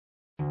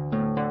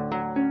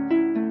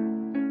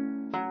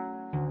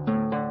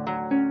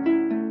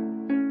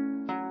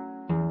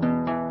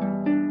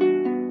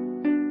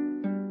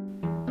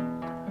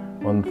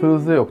On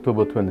Thursday,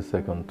 October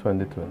 22nd,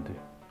 2020,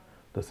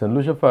 the Saint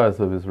Lucia Fire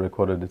Service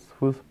recorded its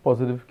first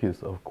positive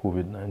case of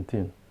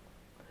COVID-19.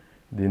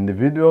 The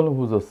individual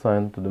who is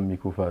assigned to the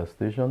Micoud Fire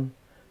Station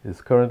is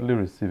currently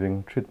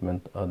receiving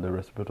treatment at the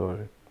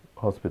respiratory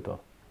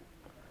hospital.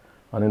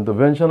 An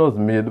intervention was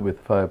made with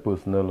fire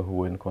personnel who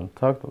were in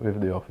contact with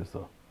the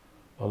officer,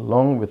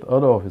 along with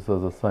other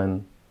officers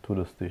assigned to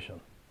the station.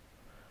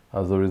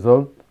 As a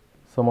result,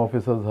 some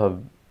officers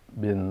have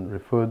been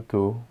referred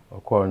to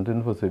a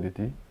quarantine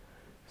facility,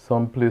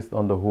 some placed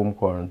under home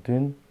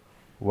quarantine,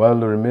 while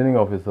the remaining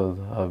officers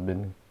have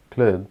been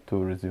cleared to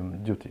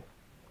resume duty.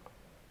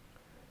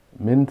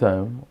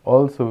 Meantime,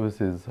 all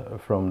services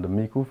from the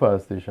Micoud Fire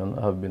Station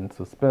have been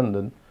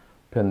suspended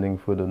pending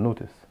further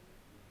notice.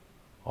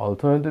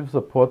 Alternative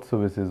support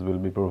services will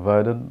be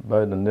provided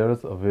by the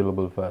nearest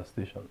available fire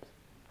stations.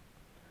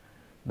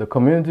 The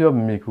community of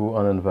Micoud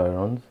and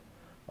environs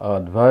are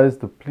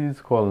advised to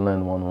please call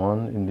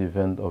 911 in the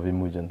event of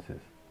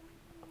emergencies.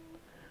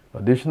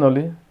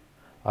 Additionally,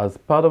 as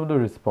part of the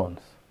response,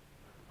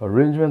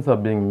 arrangements are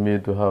being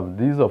made to have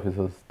these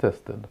officers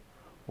tested,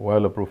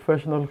 while a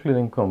professional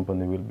cleaning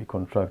company will be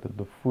contracted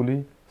to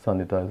fully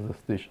sanitize the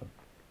station.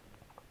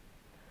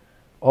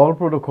 All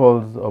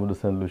protocols of the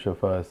Saint Lucia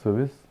Fire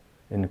Service,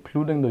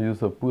 including the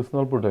use of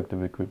personal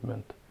protective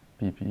equipment,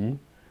 PPE,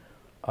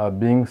 are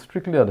being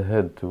strictly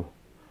adhered to,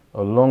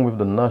 along with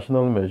the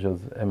national measures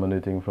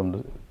emanating from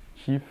the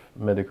Chief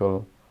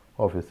Medical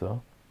Officer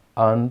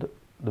and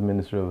the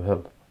Ministry of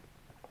Health.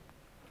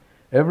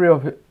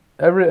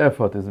 Every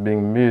effort is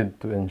being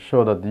made to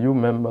ensure that you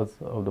members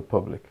of the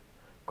public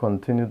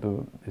continue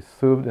to be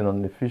served in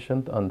an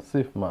efficient and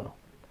safe manner.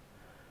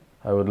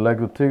 I would like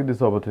to take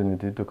this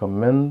opportunity to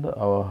commend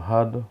our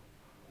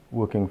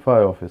hard-working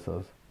fire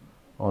officers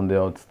on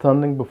their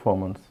outstanding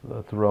performance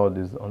throughout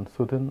these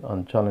uncertain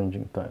and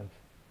challenging times.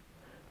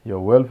 Your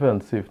welfare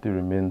and safety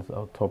remains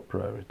our top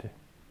priority.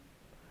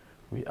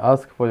 We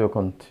ask for your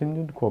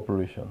continued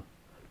cooperation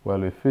while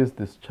we face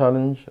this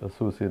challenge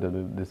associated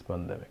with this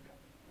pandemic.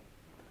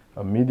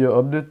 A media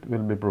update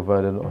will be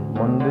provided on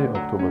Monday,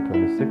 October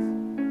 26,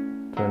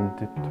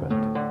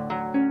 2020.